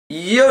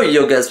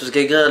Yo guys, what's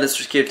going on?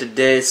 It's Risqyz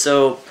today.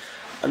 So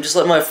I'm just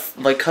letting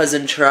my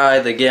cousin try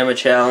the Gamma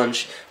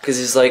challenge because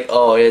he's like,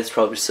 oh yeah, it's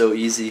probably so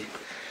easy.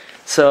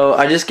 So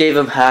I just gave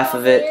him half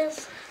of it.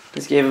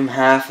 Just gave him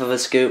half of a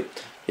scoop.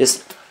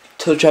 Just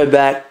try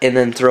back and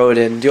then throw it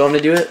in. Do you want me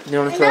to do it? Do you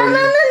want to throw it in?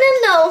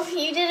 No.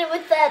 You did it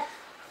with that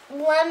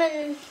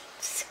lemon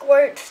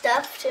squirt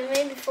stuff to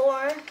me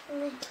before.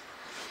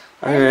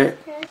 Alright.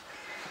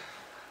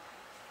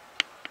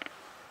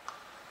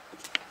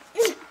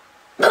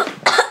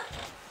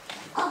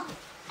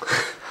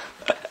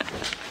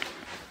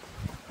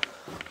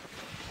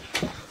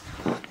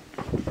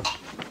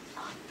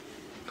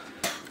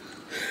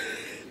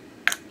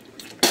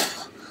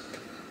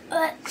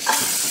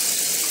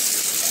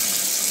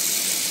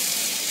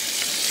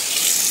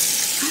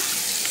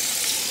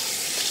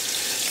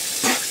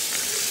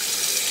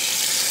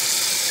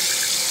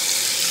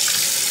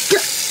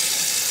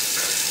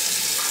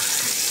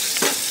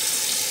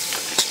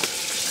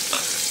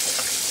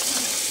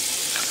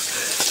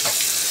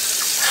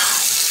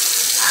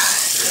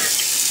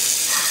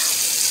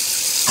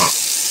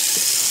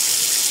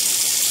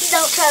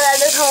 Don't try that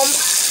at home.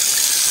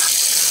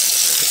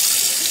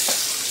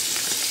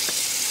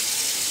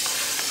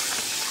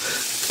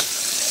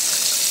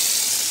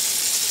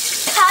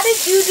 How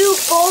did you do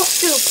full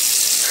soup?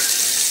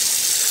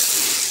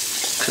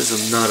 Cause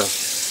I'm not a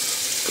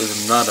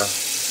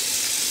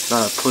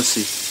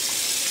pussy.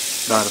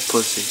 Not a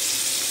pussy.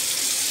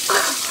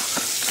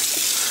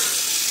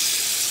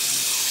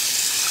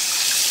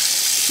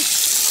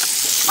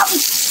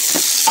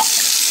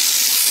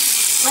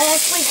 I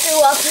actually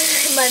threw up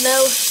in my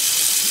nose.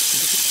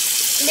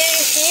 Did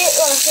you see it?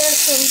 Well, there's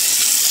some.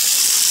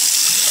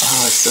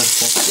 Oh, it's so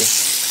sexy.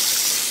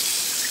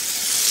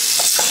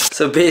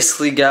 So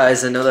basically,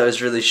 guys, I know that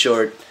was really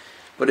short,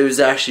 but it was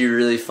actually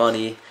really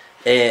funny,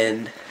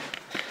 and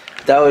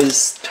that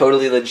was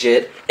totally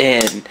legit,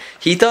 and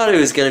he thought it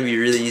was gonna be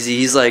really easy.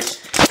 He's like,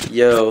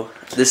 yo,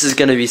 this is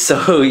gonna be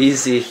so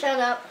easy. Shut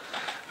up.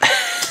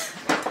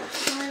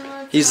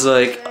 He's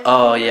like,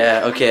 oh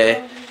yeah,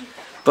 okay.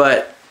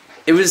 But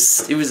it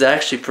was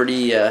actually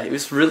pretty, it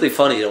was really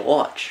funny to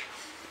watch.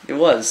 It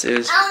was. I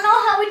don't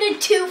know how we did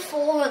 2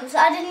 full ones.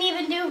 I didn't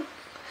even do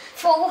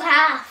full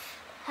half.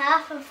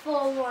 Half of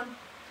full one.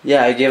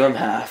 Yeah, I gave him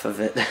half of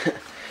it.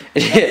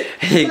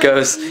 he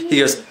goes,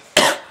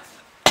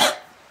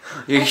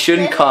 you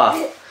shouldn't cough.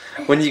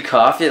 When you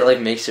cough, it like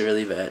makes it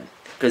really bad.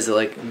 Because it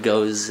like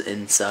goes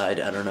inside,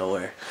 I don't know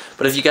where.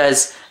 But if you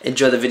guys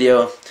enjoy the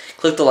video,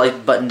 click the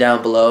like button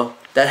down below.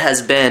 That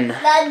has been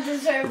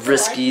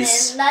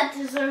Risqyz. That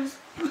deserves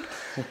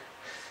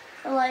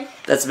a like.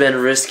 That's been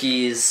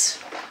Risqyz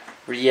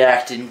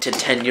reacting to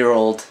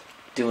 10-year-old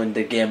doing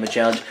the Gamma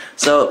challenge.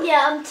 So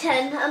yeah, I'm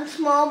 10. I'm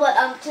small, but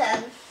I'm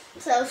 10.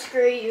 So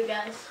screw you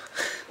guys.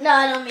 No,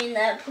 I don't mean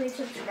that. Please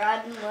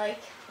subscribe and like.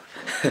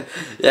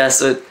 yeah,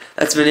 so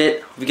that's been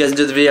it. Hope you guys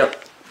enjoyed the video.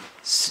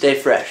 Stay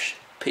fresh.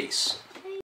 Peace.